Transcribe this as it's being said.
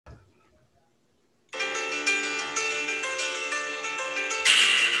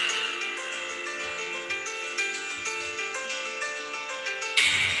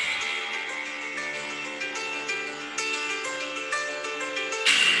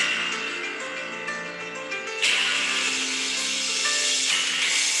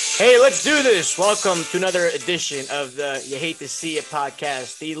Hey, let's do this. Welcome to another edition of the You Hate to See It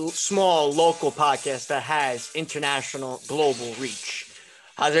podcast, the small local podcast that has international global reach.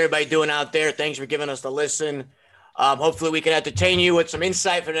 How's everybody doing out there? Thanks for giving us the listen. Hopefully we can entertain you with some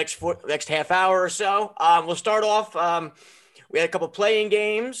insight for the next half hour or so. We'll start off. We had a couple playing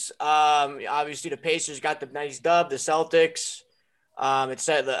games. Obviously, the Pacers got the nice dub. The Celtics.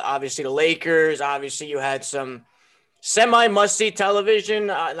 Obviously, the Lakers. Obviously, you had some semi-must-see television,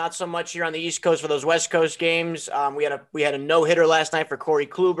 not so much here on the East Coast for those West Coast games. We had a no-hitter last night for Corey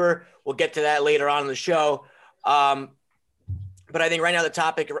Kluber. We'll get to that later on in the show. But I think right now the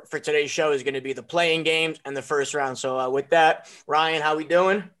topic for today's show is going to be the playing games and the first round. So with that, Ryan, how we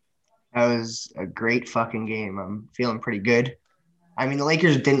doing? That was a great fucking game. I'm feeling pretty good. I mean, the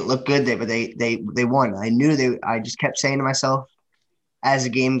Lakers didn't look good there, but they won. I just kept saying to myself as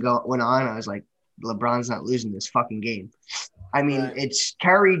the game went on, I was like, LeBron's not losing this fucking game. I mean, Right. It's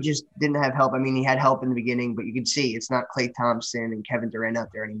Curry just didn't have help. I mean, he had help in the beginning, but you can see it's not Klay Thompson and Kevin Durant out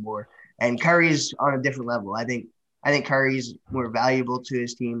there anymore. And Curry's on a different level. I think Curry's more valuable to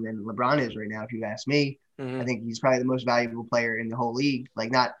his team than LeBron is right now, if you ask me. Mm-hmm. I think he's probably the most valuable player in the whole league.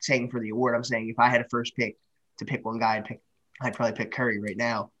 Like, not saying for the award. I'm saying if I had a first pick to pick one guy, I'd probably pick Curry right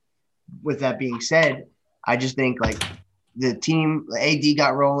now. With that being said, I just think, like, the team, AD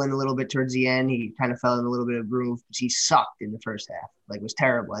got rolling a little bit towards the end. He kind of fell in a little bit of groove because he sucked in the first half. Like, it was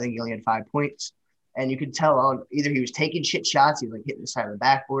terrible. I think he only had 5 points. And you could tell on either he was taking shit shots, he was like hitting the side of the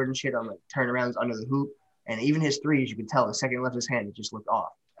backboard and shit on like turnarounds under the hoop. And even his threes, you could tell the second he left his hand, it just looked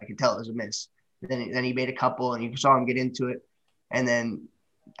off. I could tell it was a miss. Then he made a couple and you saw him get into it. And then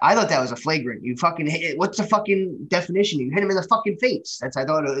I thought that was a flagrant. You fucking hit it. What's the fucking definition? You hit him in the fucking face. I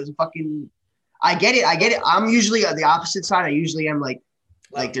thought it was a fucking – I get it. I'm usually on the opposite side. I usually am like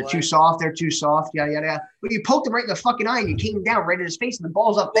they're too soft, yada, yada, yada. But you poked him right in the fucking eye and you came down right in his face and the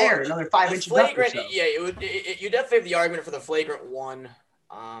ball's up there, another 5 inches up or so. Yeah, you definitely have the argument for the flagrant one.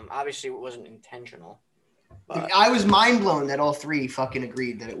 Obviously, it wasn't intentional. But, I was mind blown that all three fucking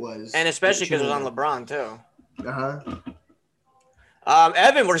agreed that it was. and especially because it was on LeBron, too. Uh-huh.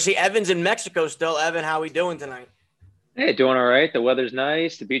 Evan, we're to see Evan's in Mexico still. Evan, how we doing tonight? Hey, doing all right. The weather's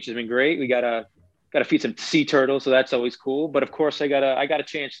nice. The beach has been great. We gotta feed some sea turtles, so that's always cool. But of course, I got a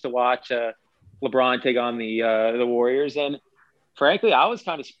chance to watch LeBron take on the Warriors, and frankly, I was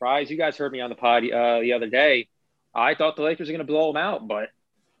kind of surprised. You guys heard me on the pod the other day. I thought the Lakers were going to blow them out, but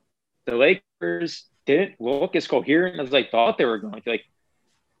the Lakers didn't look as coherent as I thought they were going to. Like,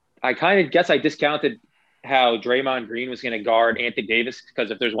 I kind of guess I discounted how Draymond Green was going to guard Anthony Davis, because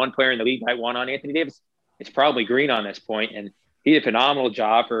if there's one player in the league I want on Anthony Davis, it's probably Green on this point, and he did a phenomenal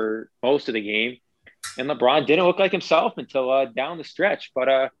job for most of the game. And LeBron didn't look like himself until down the stretch. But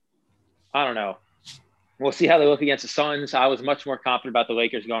I don't know. We'll see how they look against the Suns. I was much more confident about the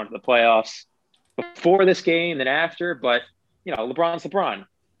Lakers going to the playoffs before this game than after. But, you know, LeBron's LeBron.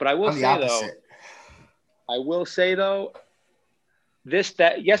 But I will say, though,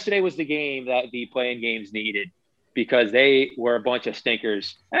 yesterday was the game that the playing games needed, because they were a bunch of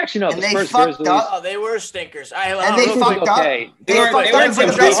stinkers. Actually, no, and the Spurs fucked up. Oh, they were stinkers. And they fucked up. Okay.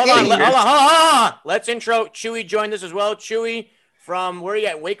 Hold on. Let's intro Chewy. Joined us as well. Chewy from where are you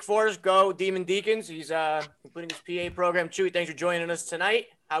at? Wake Forest. Go Demon Deacons. He's completing his PA program. Chewy, thanks for joining us tonight.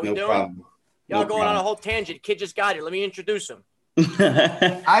 How we doing? Problem. Y'all going on a whole tangent. Kid just got here. Let me introduce him.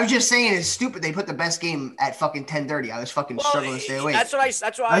 I was just saying it's stupid. They put the best game at fucking 10:30. I was fucking struggling to stay awake. That's why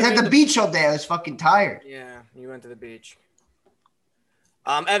I was at the beach all day. I was fucking tired. Yeah, you went to the beach.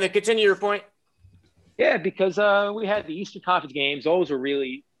 Evan, continue your point. Yeah, because we had the Eastern Conference games. Those were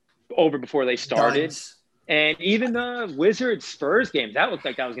really over before they started. Duds. And even the Wizards-Spurs games, that looked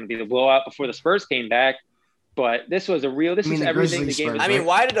like that was going to be the blowout before the Spurs came back. But this was the everything the Grizzlies game. Spurs, I mean,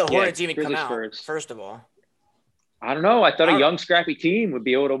 why did the Hornets even come Grizzlies out, Spurs. first of all? I don't know. I thought a young, scrappy team would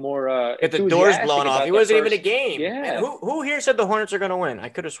be a little more If the door's blown off, it wasn't even a game. Yeah. And who here said the Hornets are going to win? I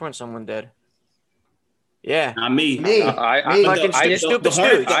could have sworn someone did. Yeah. Not me. I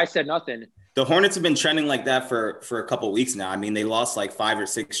said nothing. The Hornets have been trending like that for a couple of weeks now. I mean, they lost like 5 or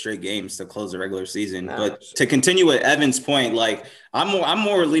 6 straight games to close the regular season. No. But to continue with Evan's point, like I'm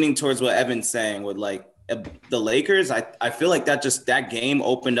more leaning towards what Evan's saying with like the Lakers. I feel like that game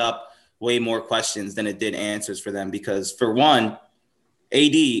opened up way more questions than it did answers for them, because for one,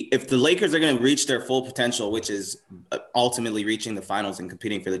 AD, if the Lakers are going to reach their full potential, which is ultimately reaching the finals and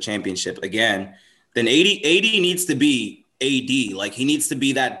competing for the championship again, then AD needs to be AD. Like, he needs to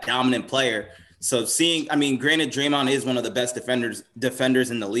be that dominant player. So granted, Draymond is one of the best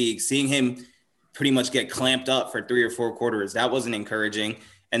defenders in the league. Seeing him pretty much get clamped up for 3 or 4 quarters, that wasn't encouraging.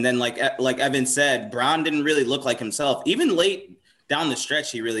 And then like Evan said, Brown didn't really look like himself. Even late, down the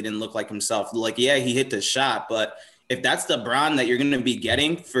stretch, he really didn't look like himself. Like, yeah, he hit the shot, but if that's the Bron that you're going to be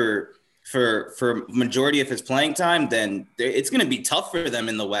getting for majority of his playing time, then it's going to be tough for them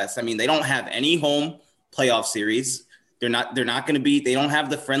in the West. I mean, they don't have any home playoff series. They're not going to be. They don't have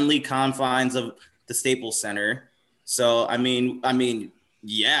the friendly confines of the Staples Center. So I mean,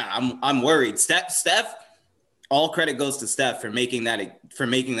 yeah, I'm worried. Steph, all credit goes to Steph for making that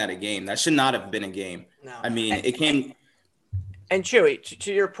a game. That should not have been a game. No. I mean, it came. And Chewy,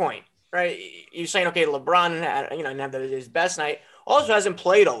 to your point, right? You're saying, okay, LeBron, didn't have his best night. Also hasn't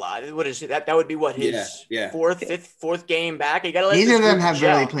played a lot. What is that? That would be what his fourth game back. You got to let neither of them have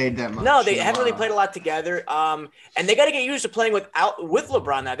really played that much. No, they haven't really played a lot together. And they got to get used to playing with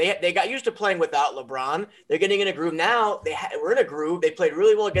LeBron now. They got used to playing without LeBron. They're getting in a groove now. We're in a groove. They played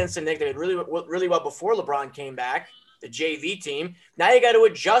really well against the Knicks. They did really well before LeBron came back. The JV team. Now you got to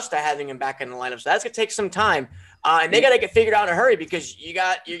adjust to having him back in the lineup. So that's gonna take some time. And they got to get figured out in a hurry because you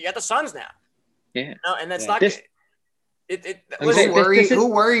got the Suns now. Yeah. And that's not good. Who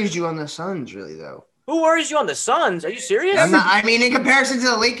worries you on the Suns, really, though? Who worries you on the Suns? Are you serious? In comparison to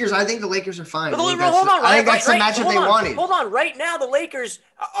the Lakers, I think the Lakers are fine. Hold on. I think that's the matchup they wanted. Hold on. Right now, the Lakers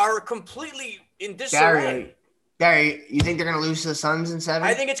are completely in disarray. Gary, you think they're going to lose to the Suns in 7?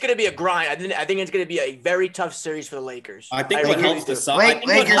 I think it's going to be a grind. I think it's going to be a very tough series for the Lakers. I think what helps the Suns.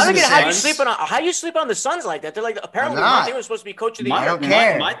 How you sleep on the Suns like that? They're like apparently they were supposed to be coach of the year. I don't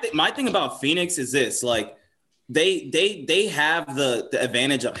care. My thing about Phoenix is this: like they have the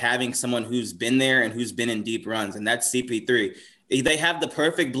advantage of having someone who's been there and who's been in deep runs, and that's CP3. They have the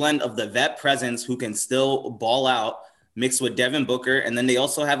perfect blend of the vet presence who can still ball out, mixed with Devin Booker, and then they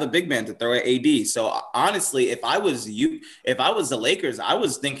also have a big man to throw at AD. So honestly, if I was the Lakers, I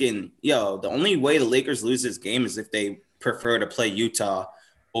was thinking, the only way the Lakers lose this game is if they prefer to play Utah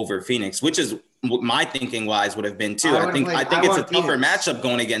over Phoenix, which is what my thinking wise would have been too. I think it's a tougher matchup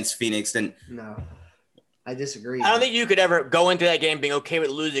going against Phoenix than. No, I disagree. I don't think you could ever go into that game being okay with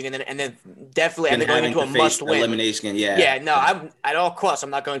losing and then definitely having going into a must-win elimination game. Yeah. No, I'm at all costs. I'm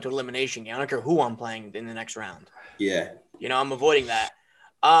not going to elimination game. I don't care who I'm playing in the next round. Yeah. I'm avoiding that.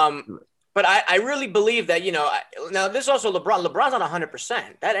 But I really believe that, now this is also LeBron. LeBron's not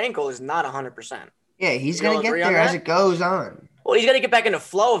 100%. That ankle is not 100%. Yeah, he's going to get there as it goes on. Well, he's got to get back in the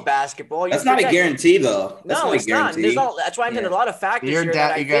flow of basketball. That's not a guarantee, though. No, it's not. That's why I'm saying a lot of factors here.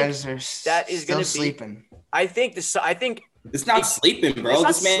 You guys are still sleeping. I think it's not sleeping, bro.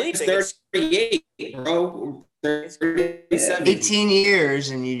 This man's 38, bro. 37. 18 years,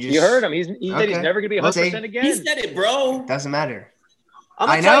 and you heard him. He said he's never going to be 100% again. He said it, bro. Doesn't matter.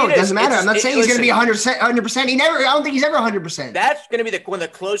 I know it doesn't matter. I'm not saying he's going to be 100%. I don't think he's ever 100%. That's going to be one of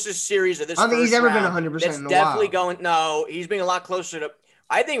the closest series of this. I don't think he's ever been 100% in a while. Definitely going. No, he's being a lot closer to.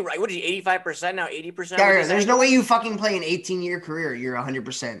 I think what is he 85% now? 80%. Gary, there's no way you fucking play an 18-year career. You're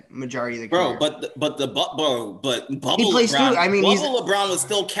 100% majority of the career. But Bubble he plays LeBron. Too. I mean, LeBron was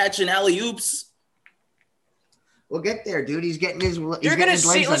still catching alley oops. We'll get there, dude. He's getting his. You're going to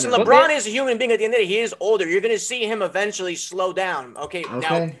see. Listen, LeBron is a human being. At the end of the day, he is older. You're going to see him eventually slow down. Okay.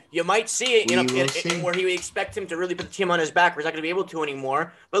 Now you might see it. Where he would expect him to really put the team on his back, where he's not going to be able to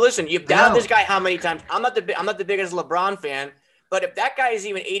anymore. But listen, you've doubted this guy how many times? I'm not the biggest LeBron fan. But if that guy is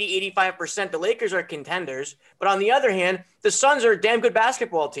even 80, 85%, the Lakers are contenders. But on the other hand, the Suns are a damn good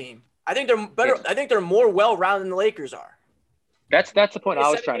basketball team. I think they're better. I think they're more well-rounded than the Lakers are. That's the point I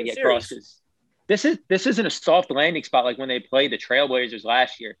was trying to get across. This isn't a soft landing spot like when they played the Trailblazers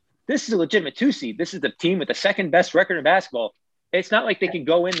last year. This is a legitimate 2-seed. This is the team with the second best record in basketball. It's not like they can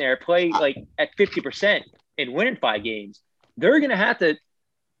go in there, play like at 50% and win in 5 games. They're going to have to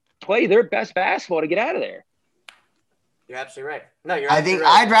play their best basketball to get out of there. You're absolutely right. No, you're. I think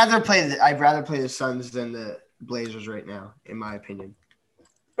right. I'd rather play the Suns than the Blazers right now, in my opinion.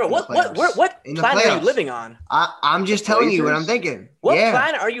 Bro, what planet are you living on? I'm just telling you what I'm thinking. What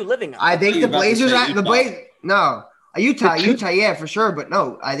planet are you living on? I think the Blazers. Utah, yeah, for sure. But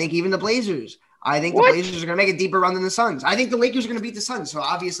no, I think even the Blazers. I think the Blazers are going to make a deeper run than the Suns. I think the Lakers are going to beat the Suns. So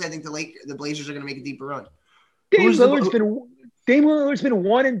obviously, I think the Blazers are going to make a deeper run. Dame Lillard's been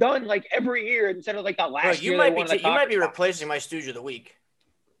one and done like every year instead of like that last year. You might be replacing my Stooge of the Week.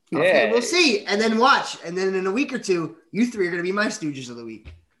 Okay, we'll see. And then watch. And then in a week or two, you three are going to be my Stooges of the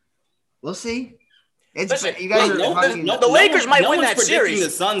Week. We'll see. Listen, you guys the Lakers might win that series. The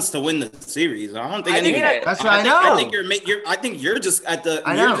Suns to win the series. I don't think that's what I know. I think you're just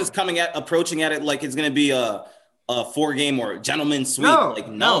approaching at it like it's going to be a 4-game or gentleman's sweep.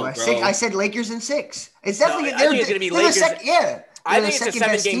 No, I said Lakers in 6. It's definitely. I think it's going to be Lakers. I think it's a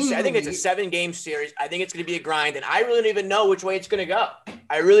 7-game. I think it's a 7-game series. I think it's going to be a grind, and I really don't even know which way it's going to go.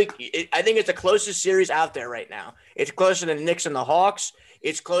 I think it's the closest series out there right now. It's closer than the Knicks and the Hawks.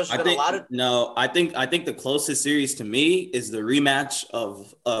 It's closer than a lot of. No, I think the closest series to me is the rematch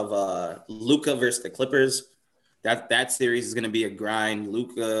of Luka versus the Clippers. That series is going to be a grind.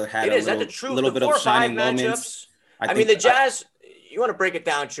 Luka had a little bit of shining moments. I mean, the Jazz. You want to break it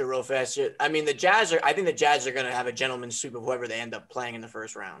down to real fast? I mean, the Jazz are. I think the Jazz are going to have a gentleman's sweep of whoever they end up playing in the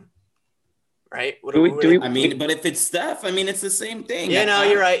first round. Right? But if it's Steph, I mean, it's the same thing. Yeah, no,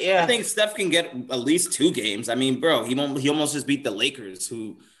 you're right. Yeah, I think Steph can get at least 2 games. I mean, bro, he almost just beat the Lakers,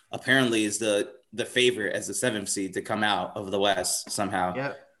 who apparently is the favorite as the 7th seed to come out of the West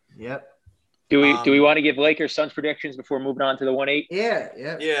somehow. Yep. Do we want to give Lakers Suns predictions before moving on to the 1-8? Yeah.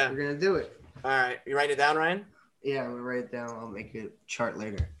 We're gonna do it. All right, you writing it down, Ryan? Yeah, I'm gonna write it down. I'll make a chart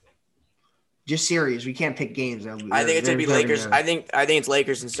later. Just series. We can't pick games. I think it's gonna be Lakers. I think it's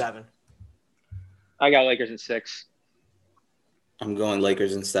Lakers in 7. I got Lakers in 6. I'm going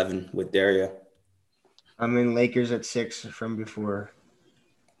Lakers in 7 with Dario. I'm in Lakers at 6 from before.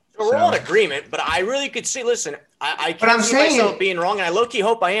 So we're all in agreement, but I really could see. Listen, I can't see myself being wrong, and I low key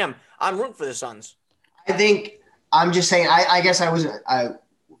hope I am. I'm rooting for the Suns. I'm just saying. I guess I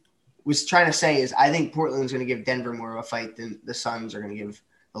was trying to say is I think Portland's going to give Denver more of a fight than the Suns are going to give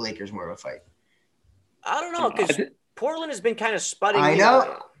the Lakers more of a fight. I don't know because Portland has been kind of spudding. I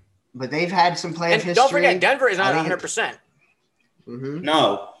know, but they've had some playoff history. Don't forget, Denver is not 100%.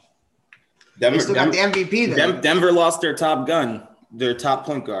 No, Denver still got the MVP. Denver lost their top gun, their top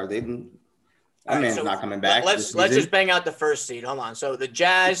point guard. That man's not coming back. Let's just bang out the first seed. Hold on. So the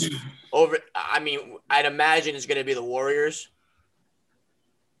Jazz over. I mean, I'd imagine it's going to be the Warriors.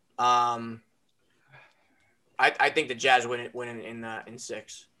 I think the Jazz win in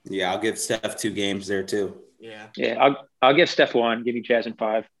 6. Yeah, I'll give Steph 2 games there too. Yeah. I'll give Steph 1. Give me Jazz in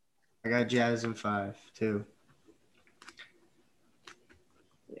 5. I got Jazz in 5 too.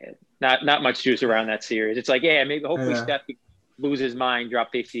 Yeah, not much juice around that series. It's like, maybe hopefully Steph could lose his mind,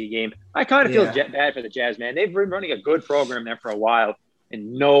 drop 50 a game. I kind of feel bad for the Jazz, man. They've been running a good program there for a while,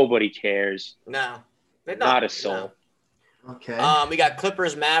 and nobody cares. No, not a soul. No. Okay. We got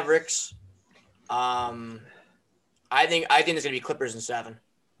Clippers, Mavericks. I think it's gonna be Clippers in 7.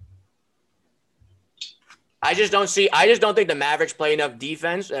 I just don't think the Mavericks play enough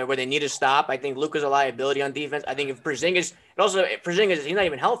defense where they need to stop. I think Luka's a liability on defense. I think if Porzingis, he's not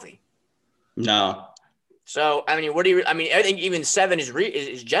even healthy. No. So I mean, I think even 7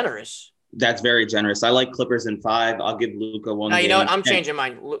 is generous. That's very generous. I like Clippers in 5. I'll give Luka 1. No, you know what? I'm changing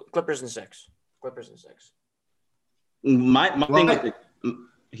mine. Clippers in 6. Clippers in 6. My thing with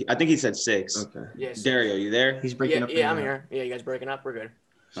I think he said 6. Okay. Yes. Dario, you there? He's breaking up. Yeah, I'm here. Yeah, you guys breaking up? We're good.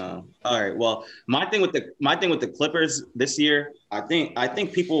 All right. Well, my thing with the Clippers this year, I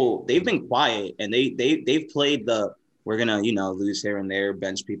think people, they've been quiet and they've played we're gonna lose here and there,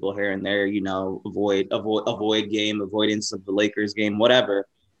 bench people here and there, avoid game, avoidance of the Lakers game, whatever.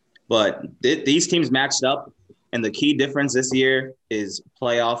 But these teams matched up, and the key difference this year is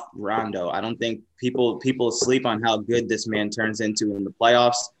playoff Rondo. I don't think people sleep on how good this man turns into in the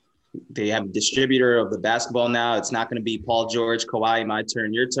playoffs. They have a distributor of the basketball now. It's not going to be Paul George, Kawhi, my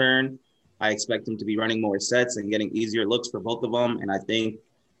turn, your turn. I expect him to be running more sets and getting easier looks for both of them. And at the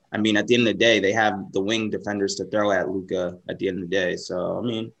end of the day, they have the wing defenders to throw at Luka at the end of the day.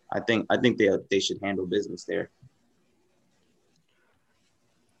 So, I think they should handle business there.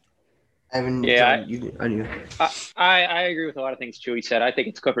 Evan, I agree with a lot of things Chewy said. I think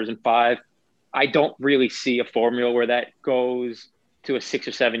it's Clippers in 5. I don't really see a formula where that goes to a 6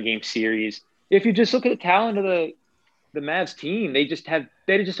 or 7 game series. If you just look at the talent of the Mavs team, they just don't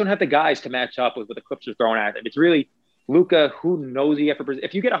have the guys to match up with what the Clippers are throwing at them. It's really Luka, who knows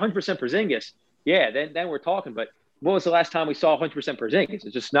if you get 100% Porzingis, then we're talking. But when was the last time we saw 100% Porzingis?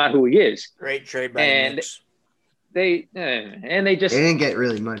 It's just not who he is. Great trade by the Knicks. They didn't get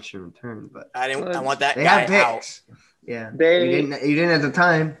really much in return, but I want that they guy have picks. out. Yeah, you didn't at the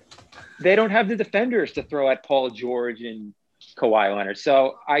time. They don't have the defenders to throw at Paul George and Kawhi Leonard.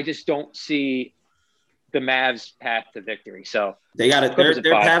 So I just don't see the Mavs' path to victory. So they got it.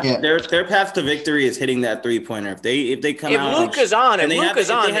 Their path to victory is hitting that 3-pointer. If they come out, Luka's on, and they have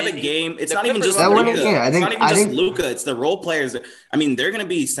a game. It's not even just Luka. It's not even just Luka. It's the role players. They're going to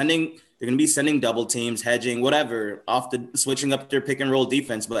be sending double teams, hedging, whatever, switching up their pick and roll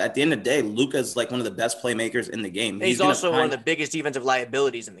defense. But at the end of the day, Luka's like one of the best playmakers in the game. He's also one of the biggest defensive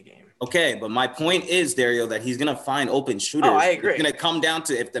liabilities in the game. Okay, but my point is, Dario, that he's going to find open shooters. Oh, I agree. It's going to come down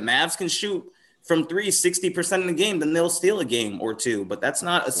to if the Mavs can shoot from 60% of the game, then they'll steal a game or 2. But that's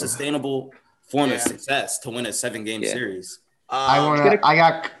not a sustainable form of success to win a 7-game series.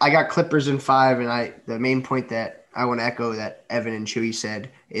 I got Clippers in 5, and the main point that I want to echo that Evan and Chewy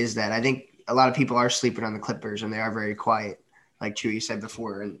said is that I think a lot of people are sleeping on the Clippers, and they are very quiet, like Chewy said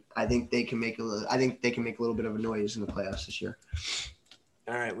before. And I think they can make a little bit of a noise in the playoffs this year.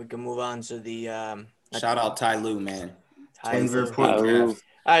 All right, we can move on to the shout out Ty Lue, man. Denver, Portland.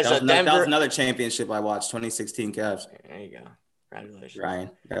 All right, so that was another championship I watched, 2016 Cavs. There you go. Congratulations,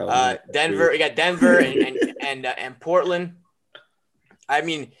 Ryan. Denver. You got Denver and Portland. I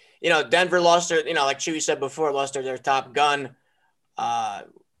mean, Denver lost their, like Chewy said before, lost their top gun.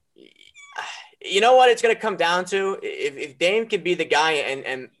 You know what it's going to come down to? If Dame can be the guy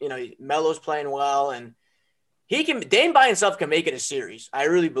and Melo's playing well and Dame by himself can make it a series. I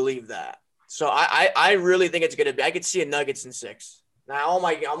really believe that. So I really think it's going to be, I could see a Nuggets in 6. Now, I'm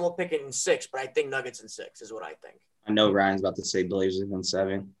going to pick it in 6, but I think Nuggets in 6 is what I think. I know Ryan's about to say Blazers in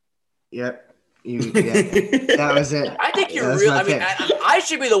 7. Yep. That was it. I think you're real. I mean, I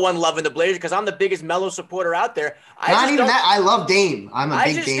should be the one loving the Blazers because I'm the biggest Melo supporter out there. I love Dame. I'm a big Dame guy.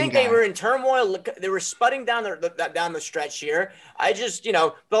 I just think they were in turmoil. They were sputting down the stretch here.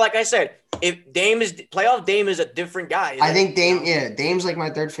 But like I said, if playoff Dame is a different guy. I think Dame's like my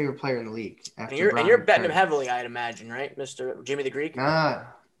 3rd favorite player in the league. And you're betting him heavily, I'd imagine, right, Mr. Jimmy the Greek? Nah,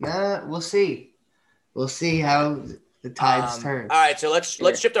 we'll see. We'll see how the tides turn. All right, so let's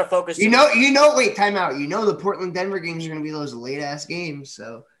shift our focus. Wait, time out. The Portland Denver games are going to be those late ass games.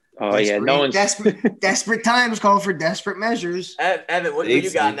 So, desperate times call for desperate measures. Evan, what do you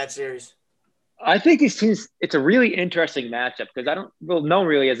got in that series? I think it's a really interesting matchup because no one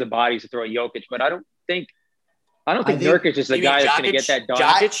really has the bodies to throw Jokic, but I don't think Nurkic is the guy that's going to get that done.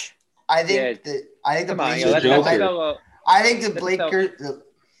 Jokic? I think the Blazers.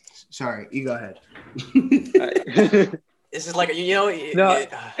 Sorry, you go ahead. This is like and then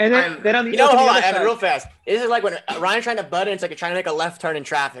on the hold on, Evan, real fast. This is like when Ryan's trying to butt in. It's like trying to make a left turn in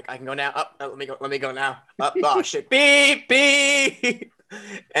traffic. I can go now. Let me go now. Oh shit! Beep beep.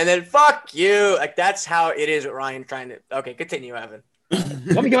 And then fuck you. Like that's how it is with Ryan trying to. Okay, continue, Evan.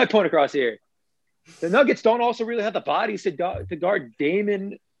 Let me get my point across here. The Nuggets don't also really have the bodies to guard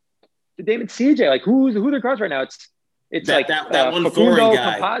Damon CJ. Like who their guards right now? It's that, like that one foreign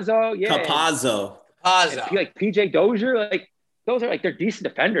guy. Campazzo. Like PJ Dozier, like those are like they're decent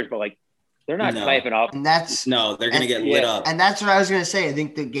defenders, but like they're not sniping up. And they're gonna get lit up. And that's what I was gonna say. I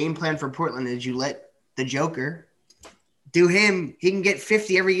think the game plan for Portland is you let the Joker do him. He can get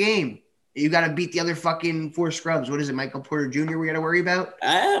 50 every game. You got to beat the other fucking 4 scrubs. What is it, Michael Porter Jr. We got to worry about?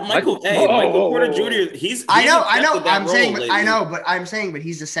 Michael Porter Jr. He's I know. I'm saying, but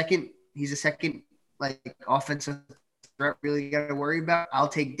he's the second. Like offensive threat. Really got to worry about. I'll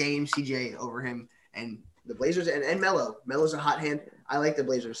take Dame CJ over him. And the Blazers and Melo. Melo's a hot hand. I like the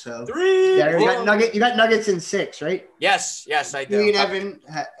Blazers. So 3. Yeah, you got Nuggets in 6, right? Yes, I do. You and Evan.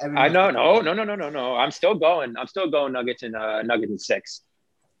 I know. No. I'm still going Nuggets in 6.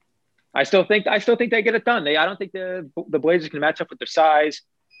 I still think they get it done. I don't think the Blazers can match up with their size.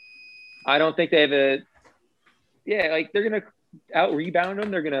 I don't think they have they're gonna out rebound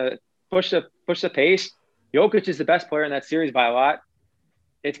them. They're gonna push the pace. Jokic is the best player in that series by a lot.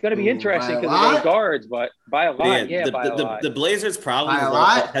 It's going to be interesting because of those guards, but by a lot, by a lot. The Blazers' problem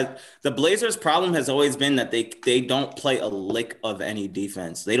has always been that they don't play a lick of any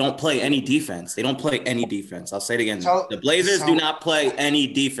defense. They don't play any defense. I'll say it again. The Blazers do not play any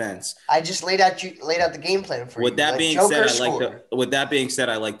defense. I just laid out the game plan for you. With that being said,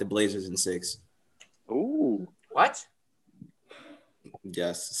 I like the Blazers in 6. Ooh. What?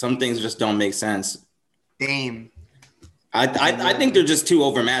 Yes, some things just don't make sense. Dame. I think they're just too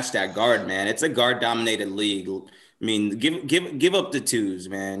overmatched at guard, man. It's a guard-dominated league. I mean, give up the twos,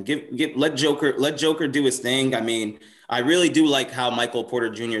 man. Let Joker do his thing. I mean, I really do like how Michael Porter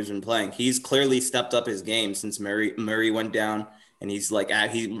Jr. has been playing. He's clearly stepped up his game since Murray went down, and he's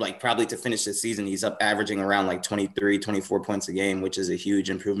probably to finish this season, he's up averaging around like 23, 24 points a game, which is a huge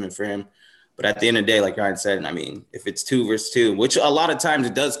improvement for him. But at the end of the day, like Ryan said, I mean, if it's 2 versus 2, which a lot of times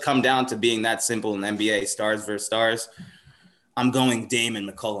it does come down to being that simple in the NBA, stars versus stars. I'm going Dame and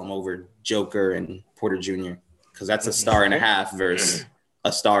McCollum over Joker and Porter Jr. because that's a star and a half versus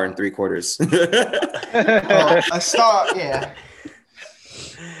a star and 3/4. A star, yeah.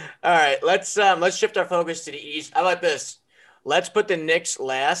 All right, let's shift our focus to the East. How about this? Let's put the Knicks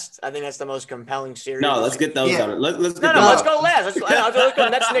last. I think that's the most compelling series. No, let's get those out. Let's go last. Let's go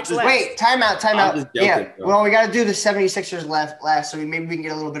Knicks last. Wait, time out. Yeah. Well, we got to do the 76ers last, so maybe we can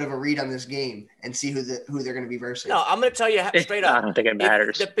get a little bit of a read on this game and see who they're going to be versus. No, I'm going to tell you straight up. I don't think it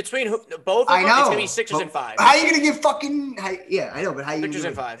matters. Between both of them, it's going to be Sixers and 5. How are you going to give yeah, I know, but how you Sixers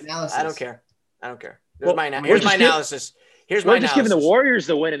and 5. Analysis? I don't care. Here's my analysis. Here's my We're just giving the analysis. Warriors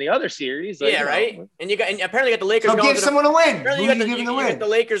the win in the other series. Like, Yeah, right. And apparently you got the Lakers So going give to someone a win. Apparently Who you are you giving the got win? the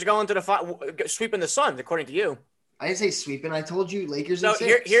Lakers going to the sweeping the Suns, according to you. I didn't say sweeping. I told you Lakers So and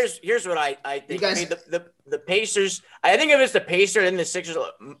 6. here's what I think. You guys- I mean, the Pacers. I think if it's the Pacers and the Sixers. All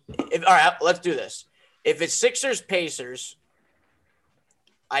right, let's do this. If it's Sixers Pacers,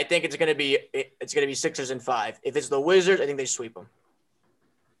 I think it's gonna be Sixers in 5. If it's the Wizards, I think they sweep them.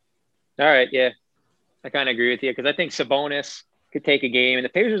 All right, yeah. I kind of agree with you because I think Sabonis could take a game, and the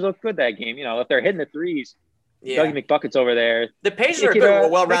Pacers look good that game. You know, if they're hitting the threes, Yeah, Dougie McBucket's over there. the Pacers They are a could,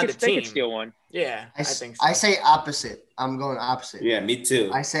 good, well-rounded they team. could steal one. Yeah, I think so. I say opposite. I'm going opposite. Yeah, me too.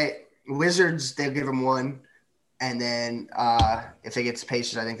 I say Wizards, they'll give them 1. And then if they get to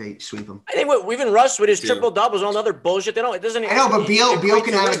Pacers, I think they sweep them. I think even Russ with his Too. triple doubles and all the other bullshit. They don't. It doesn't. I know, but Beal equate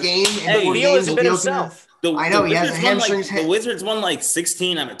can to have wins. a game. Hey, In 4 Beal games, has been Beal can- himself. I know, he has Wizards a won, hamstrings the hit. Wizards won like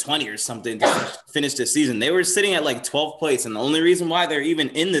 16 out of 20 or something to finish the season. They were sitting at like 12th place, and the only reason why they're even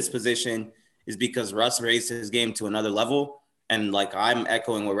in this position is because Russ raised his game to another level. And like I'm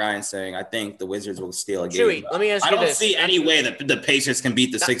echoing what Ryan's saying, I think the Wizards will steal a game. Chewy, let me ask I you don't this. see any way that the Pacers can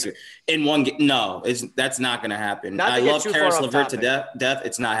beat the Sixers in one game. No, that's not going to happen. Not to I get love too Karis far off LeVert to topic. death.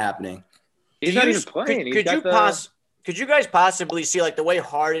 It's not happening. He's not even playing. Could you guys possibly see like the way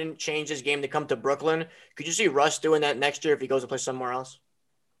Harden changed his game to come to Brooklyn? Could you see Russ doing that next year if he goes to play somewhere else?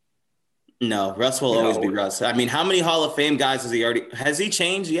 No, Russ will always be Russ. I mean, how many Hall of Fame guys has he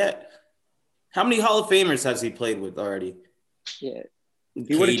changed yet? How many Hall of Famers has he played with already? Yeah.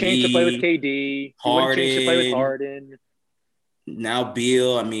 He would have changed to play with KD. He would have changed to play with Harden. Now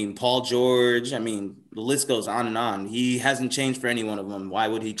Beal. I mean, Paul George. I mean, the list goes on and on. He hasn't changed for any one of them. Why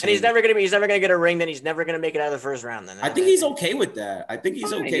would he change? And he's never gonna get a ring. Then he's never gonna make it out of the first round. Then I think he's okay with that. I think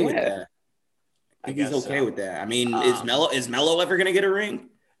he's okay with yeah. that. I think he's guess okay so. with that. I mean, is Melo ever gonna get a ring?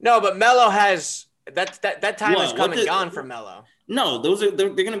 No, but Melo has that time has What? come What and the- gone for Melo. No, they're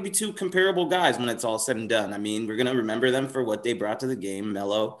going to be two comparable guys when it's all said and done. I mean, we're going to remember them for what they brought to the game.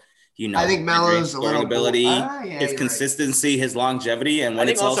 Melo, I think Melo's a scoring little ability, yeah, his you're consistency, his longevity, and I when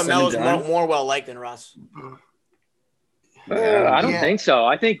think it's all also said and Melo's done, more well liked than Russ. I don't Yeah. think so.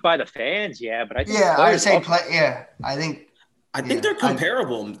 I think by the fans, yeah, but I think Yeah, I would players say love- play. Yeah, I think. I think Yeah, they're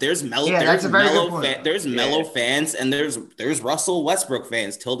comparable. There's Melo, Yeah, there's that's a very good Melo, point. there's Melo Yeah. fans, and there's Russell Westbrook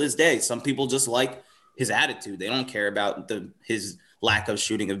fans till this day. Some people just like his attitude. They don't care about his lack of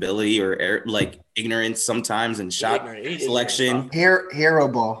shooting ability or like ignorance sometimes and shot He's selection. Hero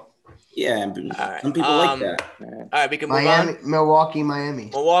ball. Yeah, right. some people like that. All right, we can move Miami, on. Milwaukee, Miami.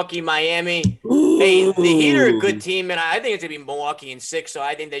 Milwaukee, Miami. Hey, the Heat are a good team, and I think it's gonna be Milwaukee in 6. So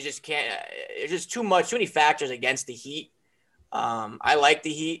I think they just can't. There's just too many factors against the Heat. I like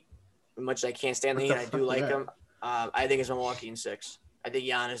the Heat, as much as I can't stand the Heat. I do like them. I think it's Milwaukee in 6. I think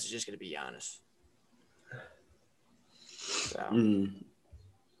Giannis is just gonna be Giannis. So.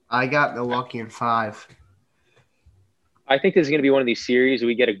 I got Milwaukee in 5. I think this is going to be one of these series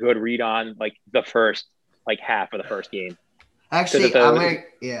we get a good read on, like the first, half of the first game. Actually, if the- I'm gonna.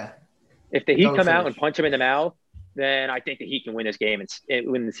 Yeah. If the Heat Don't come out finish. and punch him in the mouth, then I think the Heat can win this game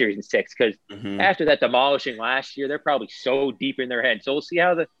and win the series in 6. Because Mhm. after that demolishing last year, they're probably so deep in their head. So we'll see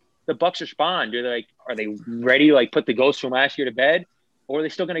how the Bucks respond. Are they ready to put the ghost from last year to bed, or are they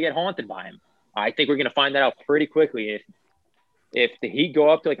still going to get haunted by him? I think we're going to find that out pretty quickly. If the Heat go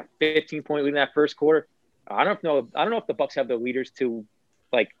up to a 15-point lead in that first quarter, I don't know if the Bucks have the leaders to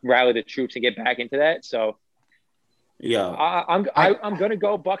rally the troops and get back into that. So Yeah, I'm going to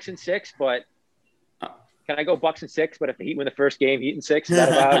go Bucks in 6, but can I go Bucks in 6? But if the Heat win the first game, Heat in 6, is that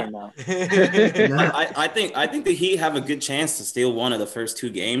about or no? I think the Heat have a good chance to steal one of the first 2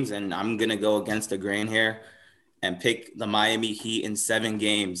 games, and I'm gonna go against the grain here and pick the Miami Heat in 7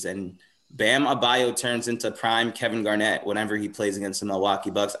 games. And Bam Adebayo turns into prime Kevin Garnett whenever he plays against the Milwaukee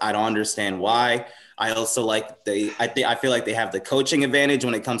Bucks. I don't understand why. I also I feel like they have the coaching advantage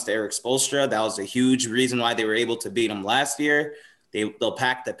when it comes to Eric Spoelstra. That was a huge reason why they were able to beat him last year. They'll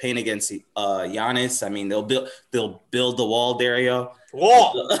pack the paint against Giannis. I mean, they'll build the wall, Dario.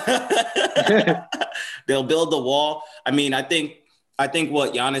 Wall. They'll build the wall. I mean, I think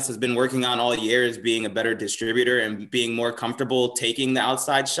what Giannis has been working on all year is being a better distributor and being more comfortable taking the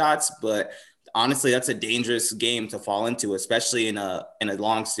outside shots. But honestly, that's a dangerous game to fall into, especially in a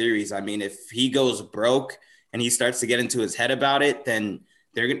long series. I mean, if he goes broke and he starts to get into his head about it, then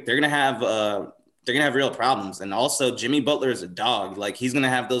they're gonna have real problems. And also, Jimmy Butler is a dog. He's gonna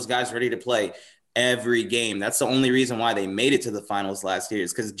have those guys ready to play every game. That's the only reason why they made it to the finals last year,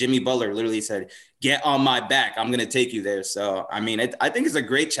 is because Jimmy Butler literally said, "Get on my back. I'm going to take you there." So, I mean, I think it's a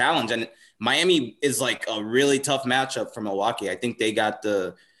great challenge. And Miami is a really tough matchup for Milwaukee. I think they got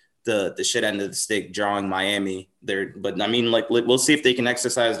the the shit end of the stick, drawing Miami there. But I mean, like, we'll see if they can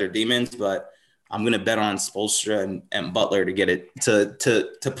exercise their demons. But I'm gonna bet on Spoelstra and Butler to get it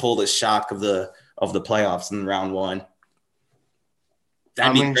to pull the shock of the playoffs in round one.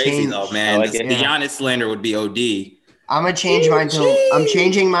 That'd be crazy though, man. Like the Giannis slander would be OD. I'm gonna change mine I'm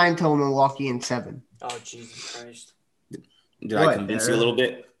changing mine to Milwaukee in 7. Oh, Jesus Christ! Did I convince you a little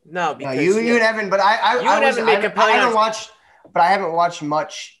bit? No, because you and Evan, but I haven't watched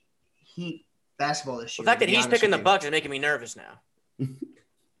much Heat basketball this year. The fact that he's picking the Bucks is making me nervous now. Evan,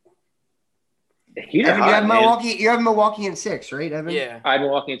 you have Milwaukee. You have Milwaukee in 6, right, Evan? Yeah, I have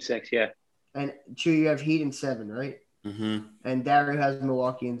Milwaukee in 6. Yeah. And Chu, you have Heat in 7, right? Mm-hmm. And Dario has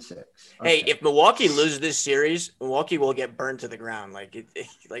Milwaukee in 6. Okay. Hey, if Milwaukee loses this series, Milwaukee will get burned to the ground. Like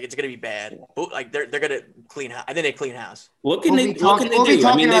it's gonna be bad. Like they're gonna clean house. I think they clean house. What can they do?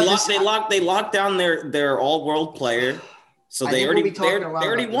 I mean, they locked down their all-world player. So they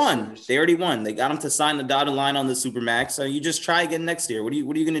already won. They already won. They got him to sign the dotted line on the Supermax. So you just try again next year. What are you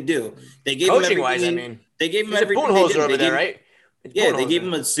going to do? They gave coaching him wise. I mean, they gave him everything. Budenholzer over there, right? Yeah, they gave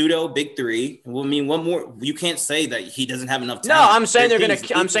him a pseudo big 3. Well, I mean, one more. You can't say that he doesn't have enough talent. No, I'm saying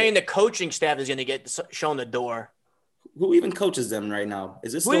I'm saying the coaching staff is going to get shown the door. Who even coaches them right now?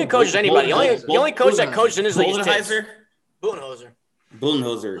 Is this who even coaches anybody? The only coach that coaches in this league is Budenholzer.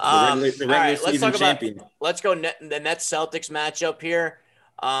 Budenholzer, the regular season champion. Let's go the Nets Celtics matchup here.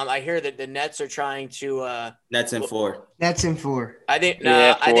 I hear that the Nets are trying to Nets in 4. Nets in 4. I think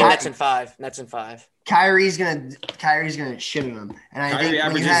Nets in 5. Nets in 5. Kyrie's gonna shit on them, and I think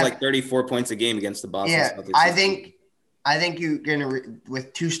averages like 34 points a game against the Boston Celtics. I think you're gonna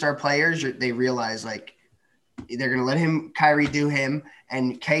with 2-star players, they realize like they're gonna let Kyrie do him,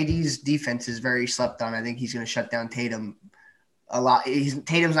 and KD's defense is very slept on. I think he's gonna shut down Tatum a lot.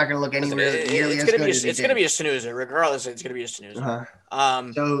 Tatum's not going to look anywhere nearly as good as he did. It's going to be a snoozer, regardless. It's going to be a snoozer.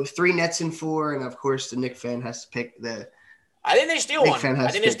 So 3 Nets in 4, and of course the Knicks fan has to pick the. I think they steal one. I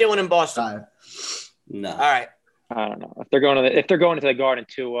think they steal one in Boston. 5. No. All right. I don't know if they're going into the Garden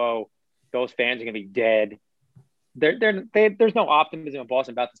 2-0. Those fans are going to be dead. There's no optimism in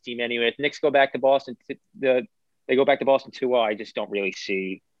Boston about this team anyway. If the Knicks go back to Boston, they go back to Boston 2-0. I just don't really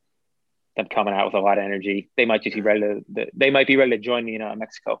see them coming out with a lot of energy. They might just be ready to join me in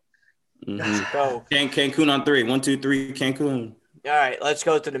Mexico. Mm-hmm. Go. Cancun on 3. 1, 2, 3. Cancun. All right, let's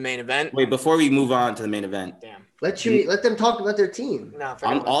go to the main event. Wait, before we move on to the main event. Damn. Let them talk about their team. No,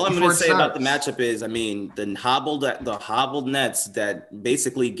 all I'm going to say about the matchup is, I mean, the hobbled Nets that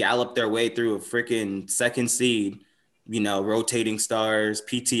basically galloped their way through a freaking second seed, rotating stars,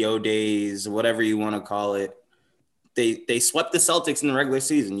 PTO days, whatever you want to call it. They swept the Celtics in the regular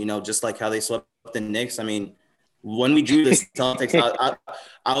season, just like how they swept the Knicks. I mean, when we drew the Celtics,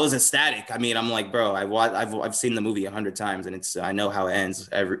 I was ecstatic. I mean, I'm like, bro, I've seen the movie 100 times, and I know how it ends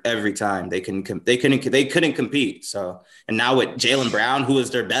every time. They couldn't compete. So, and now with Jaylen Brown, who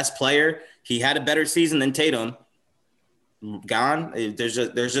is their best player, he had a better season than Tatum. Gone.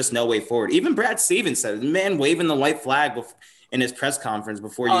 There's just no way forward. Even Brad Stevens said, "Man, waving the white flag in his press conference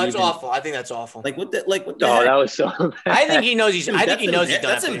before you." That's awful. I think that's awful. What the heck? That was so bad. I think he knows he's done.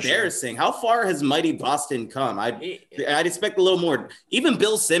 That's embarrassing. How far has mighty Boston come? I'd expect a little more. Even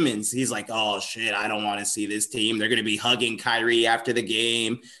Bill Simmons, he's like, "Oh shit, I don't want to see this team. They're gonna be hugging Kyrie after the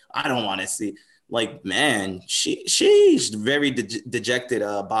game. I don't want to see." Like, man, she's very dejected.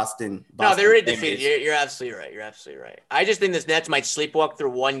 Boston. No, they're already defeated. You're absolutely right. I just think this Nets might sleepwalk through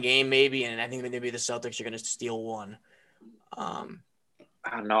one game maybe, and I think maybe the Celtics are going to steal one. I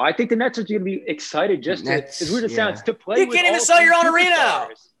don't know. I think the Nets are going to be excited as weird as it sounds, to play. You can't even sell your own arena.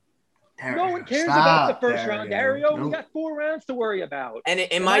 No one cares about the first round, Dario. Nope. We got 4 rounds to worry about. And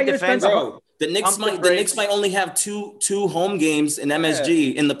in my defense, the Knicks might only have two home games in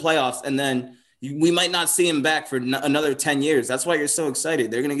MSG in the playoffs, and then we might not see him back for another 10 years. That's why you're so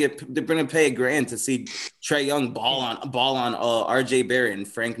excited. They're gonna pay $1,000 to see Trae Young ball on RJ Barrett and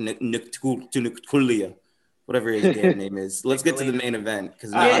Frank Ntilikina, whatever his damn name is. Let's get to the main event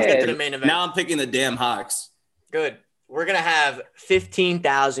let's get to the main event. Now I'm picking the damn Hawks. Good. We're gonna have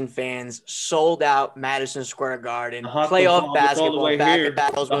 15,000 fans sold out Madison Square Garden. Playoff basketball back at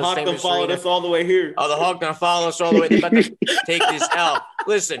battles. The Hawks gonna follow us all the way here. Oh, the Hawks gonna follow us all the way. They're about to take this L.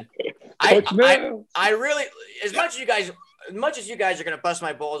 Listen. I really, as much as you guys are gonna bust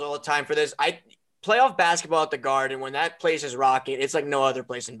my balls all the time for this, playoff basketball at the Garden, when that place is rocking, it's like no other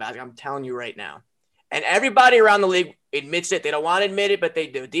place in basketball. I'm telling you right now. And everybody around the league admits it. They don't want to admit it, but they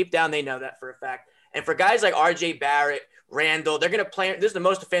do. Deep down, they know that for a fact. And for guys like RJ Barrett, Randall, they're gonna play. This is the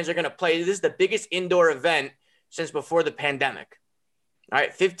most fans are gonna play. This is the biggest indoor event since before the pandemic. All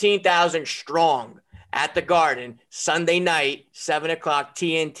right, 15,000 strong. at the Garden Sunday night, 7:00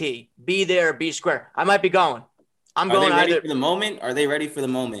 TNT. Be there, be square. I might be going. I'm Are going they ready either. for the moment? Are they ready for the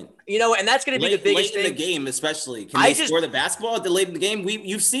moment? You know, and that's going to be the biggest late thing. in the game, especially. Can they score the basketball at the late in the game?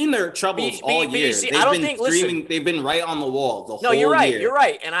 You've seen their troubles all year. See, I don't think. Listen, they've been right on the wall the whole no, you're right. year. You're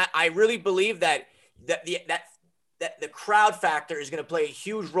right, and I really believe that the crowd factor is going to play a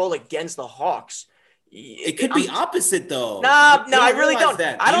huge role against the Hawks. It could be opposite though. No, I really don't.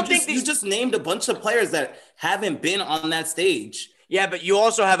 I don't think you just named a bunch of players that haven't been on that stage. Yeah, but you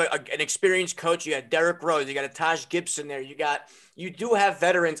also have an experienced coach. You got Derrick Rose. You got a Taj Gibson there. You do have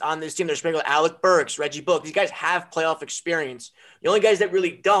veterans on this team. They're sprinkled. Alec Burks, Reggie Bullock. These guys have playoff experience. The only guys that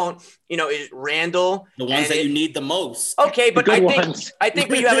really don't, is Randall. The ones that you need the most. Okay, but I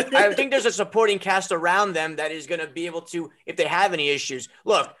think there's a supporting cast around them that is going to be able to, if they have any issues.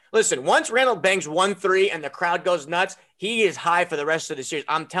 Look, listen, once Randall bangs 1-3 and the crowd goes nuts, he is high for the rest of the series.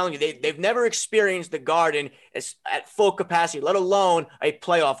 I'm telling you, they've never experienced the Garden at full capacity, let alone a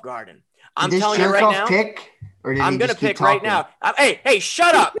playoff Garden. I'm telling you right now. I'm going to pick right now. Hey,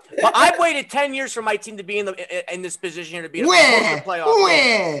 shut up. Well, I've waited 10 years for my team to be in this position here to be in the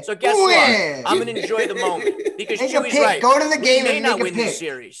playoff. So guess what? I'm going to enjoy the moment because Chewy's right. Go to the game and make not a win pick. this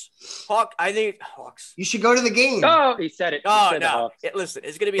series. I think Hawks. You should go to the game. Oh, he said it. Oh, no. Listen,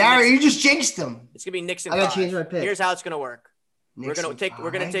 it's going to be Dario, you just jinxed them. It's going to be Knicks in I 5. gotta change my pick. Here's how it's going to work. We're going to take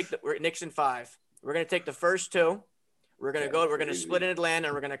Knicks in 5. We're going to take the first 2. We're going to split in Atlanta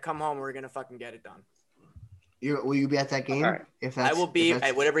and we're going to come home and we're going to fucking get it done. Will you be at that game? Right. I will be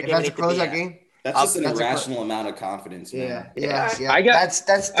at whatever game that's a closeout game. That's just an irrational amount of confidence, man. Yeah.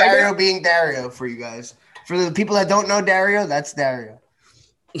 That's Dario being Dario for you guys. For the people that don't know Dario, that's Dario.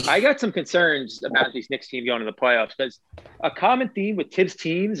 I got some concerns about these Knicks team going to the playoffs because a common theme with Tibbs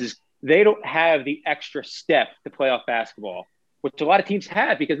teams is they don't have the extra step to playoff basketball, which a lot of teams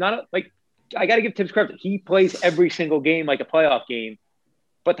have because I got to give Tibbs credit. He plays every single game like a playoff game.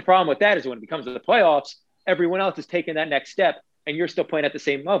 But the problem with that is when it comes to the playoffs, everyone else is taking that next step, and you're still playing at the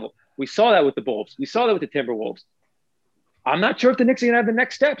same level. We saw that with the Bulls. We saw that with the Timberwolves. I'm not sure if the Knicks are going to have the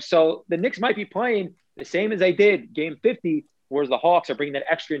next step. So the Knicks might be playing the same as they did Game 50, whereas the Hawks are bringing that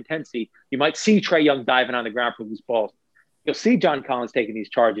extra intensity. You might see Trae Young diving on the ground for loose balls. You'll see John Collins taking these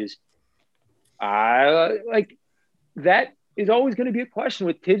charges. That is always going to be a question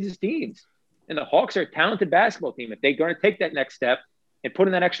with Tibbs' teams. And the Hawks are a talented basketball team. If they're going to take that next step and put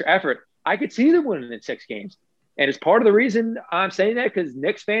in that extra effort, I could see them winning in 6 games. And it's part of the reason I'm saying that because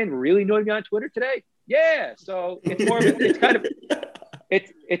Knicks fan really annoyed me on Twitter today. Yeah. So it's more of it's kind of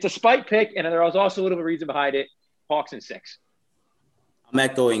it's a spite pick, and there was also a little bit of reason behind it. Hawks in 6. I'm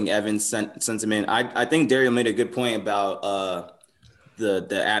echoing Evan's sentiment. I think Dario made a good point about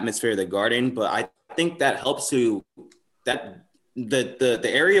the atmosphere of the Garden, but I think that helps you that the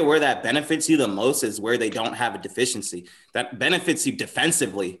area where that benefits you the most is where they don't have a deficiency. That benefits you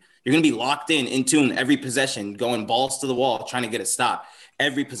defensively. You're going to be locked in tune every possession, going balls to the wall, trying to get a stop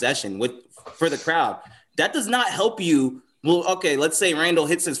every possession for the crowd. That does not help you. Well, okay, let's say Randall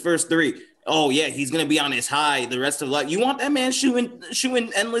hits his first 3. Oh, yeah, he's going to be on his high the rest of life. You want that man shooting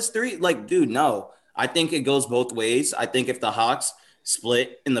endless 3? Like, dude, no. I think it goes both ways. I think if the Hawks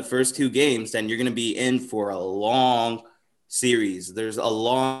split in the first 2 games, then you're going to be in for a long series. There's a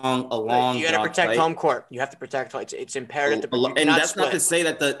long. You got to protect home court. You have to protect. It's imperative to. And that's not to say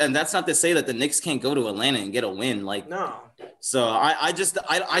that the Knicks can't go to Atlanta and get a win. Like no. So I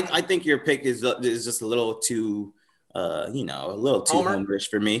think your pick is just a little too a little too homerish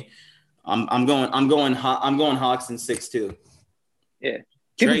for me. I'm going Hawks in 6 too. Yeah.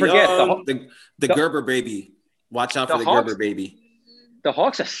 People forget the Gerber baby. Watch out for the Gerber baby. The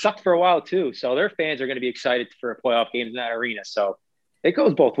Hawks have sucked for a while too, so their fans are going to be excited for a playoff game in that arena. So it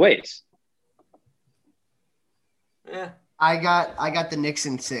goes both ways. Yeah, I got the Knicks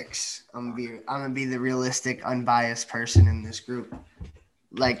in 6. I'm gonna be the realistic, unbiased person in this group,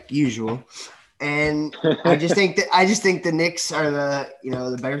 like usual. And I just think the Knicks are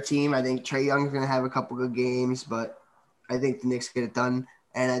the better team. I think Trae Young's gonna have a couple good games, but I think the Knicks get it done,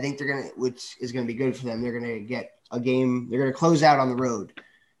 and I think which is gonna be good for them. They're gonna get a game. They're going to close out on the road.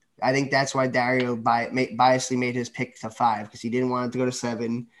 I think that's why Dario biasly made his pick to 5 because he didn't want it to go to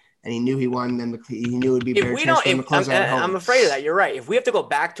 7, and he knew he wanted them. He knew it would be better chance for them to close out at home. I'm afraid of that. You're right. If we have to go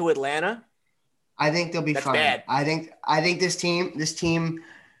back to Atlanta, I think they'll be fine. Bad. I think this team,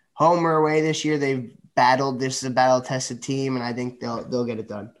 home or away this year, they've battled. This is a battle-tested team, and I think they'll get it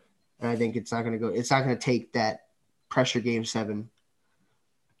done. And I think it's not going to take that pressure game 7.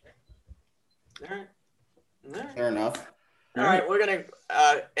 All right. Fair enough. All right, we're going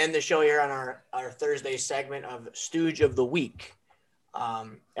to end the show here on our Thursday segment of Stooge of the Week.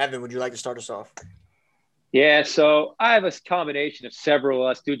 Evan, would you like to start us off? Yeah, so I have a combination of several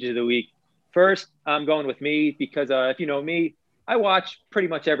Stooges of the week. First, I'm going with me because if you know me, I watch pretty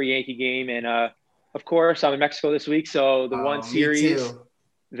much every Yankee game, and of course, I'm in Mexico this week, so the one Me series too.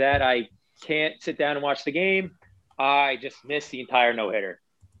 that I can't sit down and watch the game, I just missed the entire no hitter.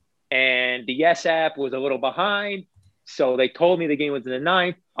 And the Yes app was a little behind, so they told me the game was in the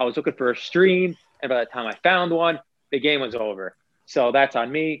ninth. I was looking for a stream, and by the time I found one, the game was over. So that's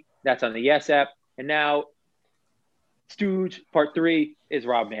on me. That's on the Yes app. And now Stooge part 3 is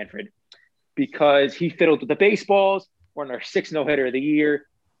Rob Manfred because he fiddled with the baseballs. We're on our 6th no-hitter of the year.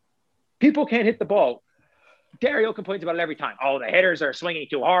 People can't hit the ball. Dario complains about it every time. Oh, the hitters are swinging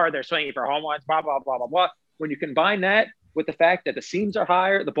too hard. They're swinging for home runs, blah, blah, blah, blah, blah. When you combine that with the fact that the seams are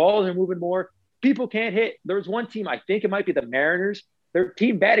higher, the balls are moving more, people can't hit. There's one team, I think it might be the Mariners. Their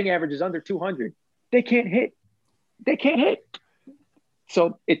team batting average is under 200. They can't hit. They can't hit.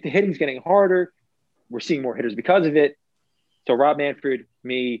 So the hitting's getting harder. We're seeing more hitters because of it. So Rob Manfred,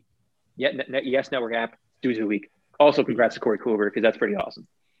 me, Yes Network app, Dudes of the Week. Also, congrats to Corey Kluber because that's pretty awesome.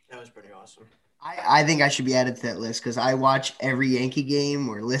 That was pretty awesome. I think I should be added to that list because I watch every Yankee game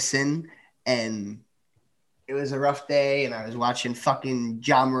or listen, and it was a rough day, and I was watching fucking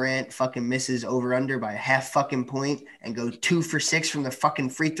John Morant fucking misses over under by a half fucking point and go 2 for 6 from the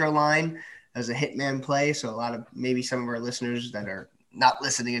fucking free throw line. That was a hitman play, so a lot of maybe some of our listeners that are not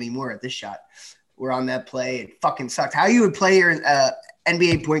listening anymore at this shot were on that play. It fucking sucked. How you would play your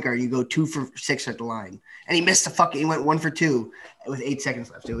NBA point guard, you go 2 for 6 at the line. And he missed he went 1 for 2 with 8 seconds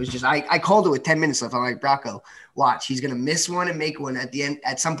left. It was just, I called it with 10 minutes left. I'm like, Bracco, watch. He's going to miss one and make one at the end,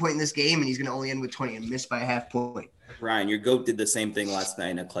 at some point in this game, and he's going to only end with 20 and miss by a half point. Ryan, your GOAT did the same thing last night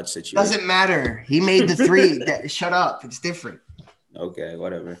in a clutch situation. Doesn't matter. He made the 3. Shut up. It's different. Okay,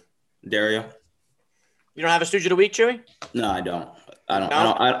 whatever. Dario? You don't have a Stooge of the Week, Chewy? No, I don't.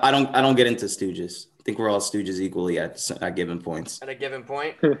 I don't get into Stooges. I think we're all Stooges equally at given points. At a given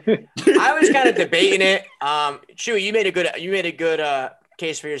point. I was kind of debating it. Chewy, you made a good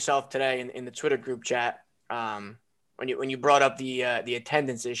case for yourself today in the Twitter group chat. When you brought up the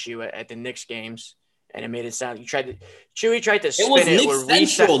attendance issue at the Knicks games, and it made it sound Chewy tried to spin it. It was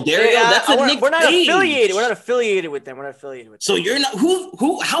Knicks Central, Dario. That's a Knicks We're not page. affiliated. We're not affiliated with them. So you're not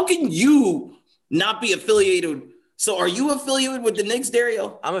who? How can you not be affiliated? So are you affiliated with the Knicks,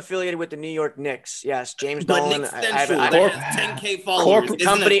 Dario? I'm affiliated with the New York Knicks. Yes, James But Dolan. Knicks I Central, have that has 10K followers.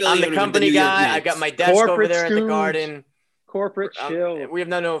 I'm the company guy. I got my desk over there at the Stooge. Garden. Corporate chill. We have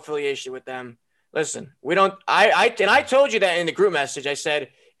no affiliation with them. Listen, we don't. I told you that in the group message. I said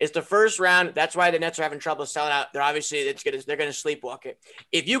it's the first round. That's why the Nets are having trouble selling out. They're obviously they're gonna sleepwalk it.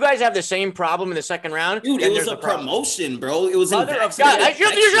 If you guys have the same problem in the second round, Dude, it was a promotion, bro. It was Mother of God. You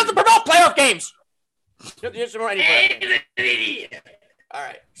have to promote playoff games. You have to promote any playoff games. All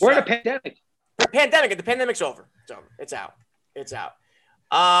right. We're in a pandemic. The pandemic's over. It's over. It's out. It's out.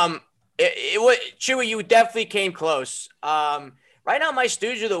 Chewy, you definitely came close. Right now, my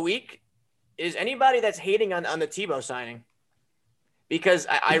Stooge of the Week is anybody that's hating on the Tebow signing. Because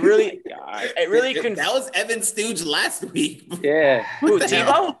I really that was Evan Stooge last week. Yeah. Who,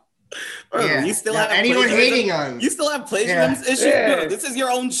 Tebow? Bro, Yeah. you still Now, have anyone plagiarism? hating on? You still have plagiarism issues? Yeah. Bro, this is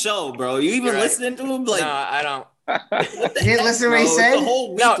your own show, bro. You even You're right. listening to him? Like, No, I don't. what the You didn't heck, listen to what he bro? said? It's a whole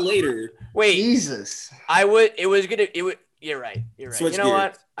week No. later. Wait, Jesus. You're right. Switch you know gears.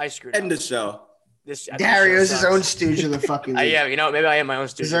 what? I screwed up. End the show. Dario's his own Stooge of the fucking league. Yeah, you know, maybe I am my own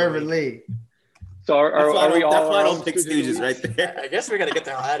Stooge. Deservedly. So are we all? That's why I our don't own pick Stooges? Stooges right there. I guess we got to get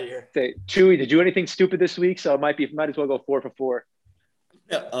the hell out of here. Say, Chewy, did you do anything stupid this week? So might as well go 4 for 4.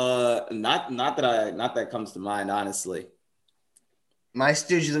 Not that comes to mind, honestly. My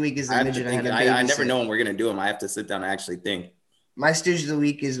Stooge of the Week is the I have to midget I think. had to babysit. I never know when we're gonna do them. I have to sit down and actually think. My Stooge of the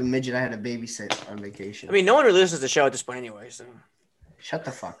Week is the midget I had to babysit on vacation. I mean, no one really listens to the show at this point anyway, so. Shut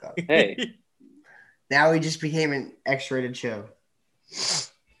the fuck up. Hey, Now we just became an X-rated show.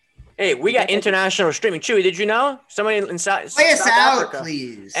 Hey, we got international streaming. Chewy, did you know? Somebody in South Play us out, Africa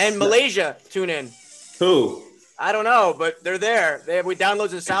please. and Malaysia tune in. Who? I don't know, but they're there. They have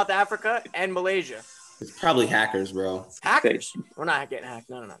downloads in South Africa and Malaysia. It's probably hackers, bro. Hackers? We're not getting hacked.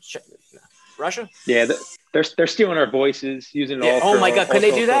 No. Shit. No. Russia? yeah, they're stealing our voices, using it Yeah, all. oh for my God, all can they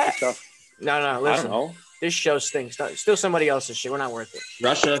sorts do of that? Stuff. No. I Listen, don't know. this show stinks. Still somebody else's shit. We're not worth it.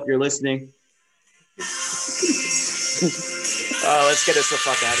 Russia, if you're listening. Oh, let's get us the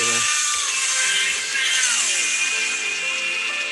fuck out of here.